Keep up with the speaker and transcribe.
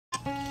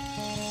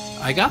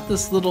I got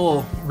this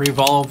little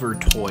revolver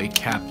toy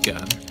cap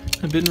gun.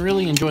 I've been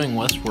really enjoying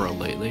Westworld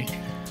lately.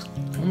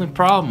 The only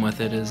problem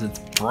with it is it's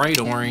bright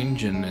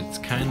orange and it's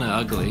kind of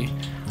ugly.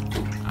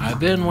 I've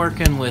been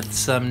working with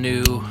some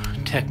new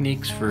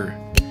techniques for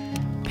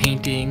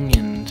painting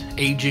and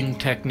aging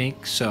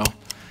techniques, so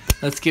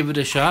let's give it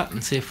a shot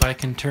and see if I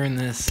can turn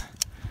this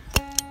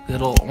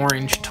little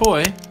orange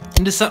toy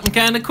into something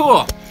kind of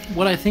cool.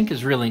 What I think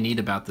is really neat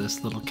about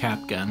this little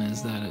cap gun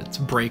is that it's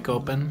break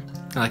open,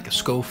 like a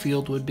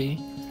Schofield would be.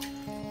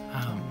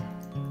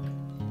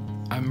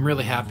 I'm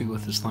really happy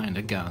with this line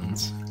of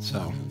guns. So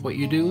what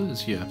you do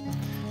is you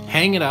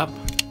hang it up.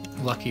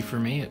 Lucky for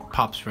me, it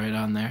pops right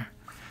on there.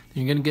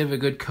 You're gonna give a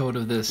good coat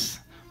of this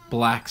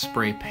black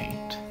spray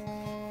paint.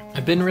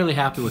 I've been really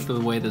happy with the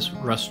way this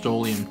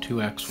Rust-Oleum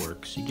 2X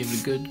works. You give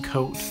it a good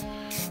coat,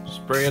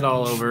 spray it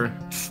all over,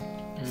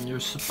 and you're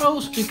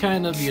supposed to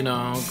kind of, you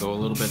know, go a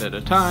little bit at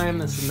a time,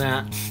 this and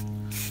that.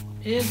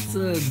 It's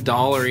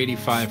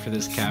 $1.85 for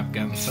this cap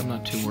gun, so I'm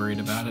not too worried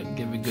about it.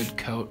 Give it a good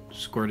coat,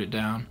 squirt it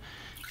down,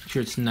 make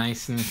sure it's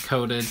nice and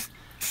coated.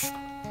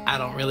 I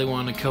don't really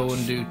want to go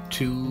and do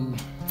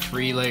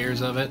 2-3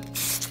 layers of it.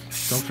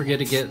 Don't forget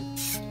to get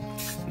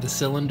the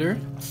cylinder.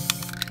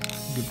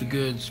 Give the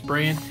good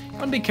spraying. You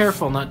want to be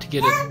careful not to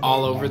get it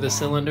all over the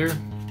cylinder,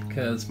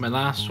 because my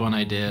last one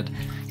I did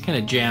kind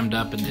of jammed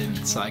up and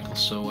didn't cycle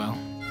so well.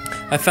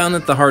 I found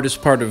that the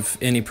hardest part of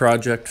any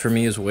project for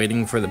me is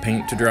waiting for the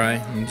paint to dry.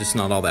 I'm just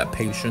not all that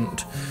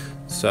patient.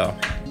 So,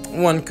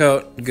 one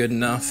coat, good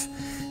enough.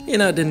 You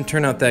know, it didn't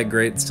turn out that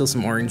great. Still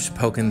some orange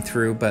poking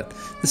through, but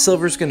the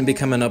silver's going to be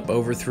coming up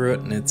over through it,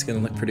 and it's going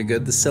to look pretty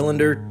good. The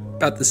cylinder,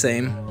 about the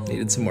same.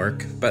 Needed some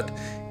work, but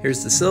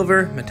here's the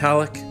silver,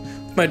 metallic.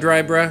 With my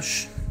dry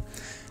brush,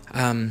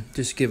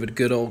 just give it a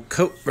good old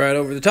coat right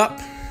over the top,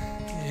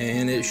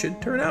 and it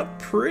should turn out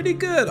pretty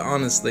good,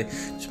 honestly.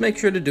 Just make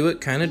sure to do it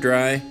kind of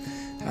dry.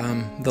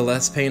 The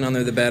less paint on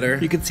there, the better.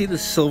 You can see the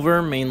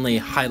silver mainly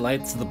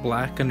highlights the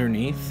black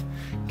underneath.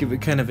 Give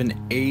it kind of an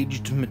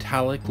aged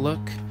metallic look.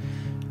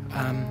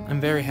 I'm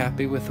very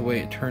happy with the way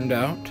it turned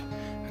out.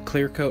 A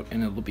clear coat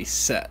and it'll be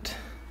set.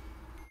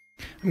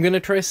 I'm going to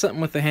try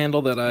something with the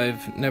handle that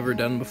I've never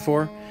done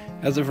before.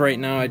 As of right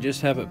now, I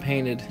just have it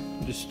painted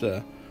just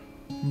a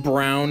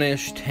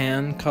brownish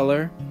tan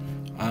color.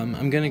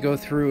 I'm going to go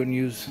through and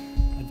use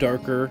a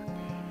darker,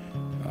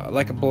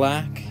 like a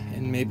black,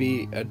 and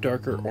maybe a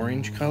darker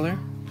orange color.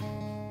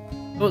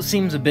 Well, it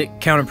seems a bit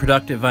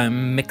counterproductive.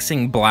 I'm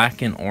mixing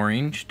black and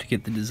orange to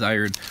get the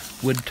desired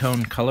wood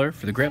tone color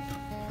for the grip.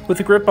 With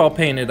the grip all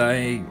painted, I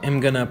am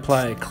going to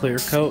apply a clear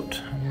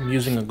coat. I'm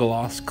using a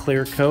gloss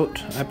clear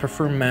coat. I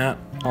prefer matte.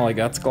 All I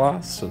got's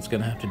gloss, so it's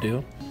going to have to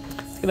do.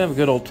 It's going to have a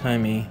good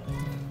old-timey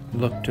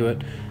look to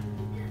it.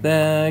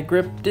 The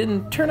grip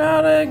didn't turn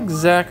out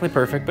exactly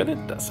perfect, but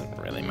it doesn't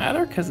really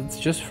matter because it's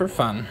just for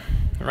fun,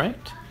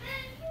 right?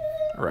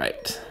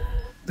 Right.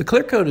 The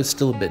clear coat is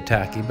still a bit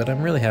tacky, but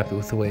I'm really happy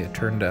with the way it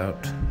turned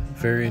out.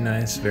 Very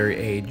nice, very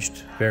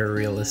aged, very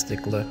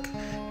realistic look,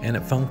 and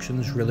it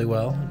functions really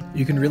well.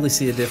 You can really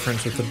see a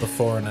difference with the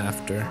before and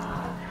after.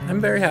 I'm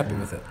very happy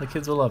with it. The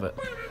kids will love it.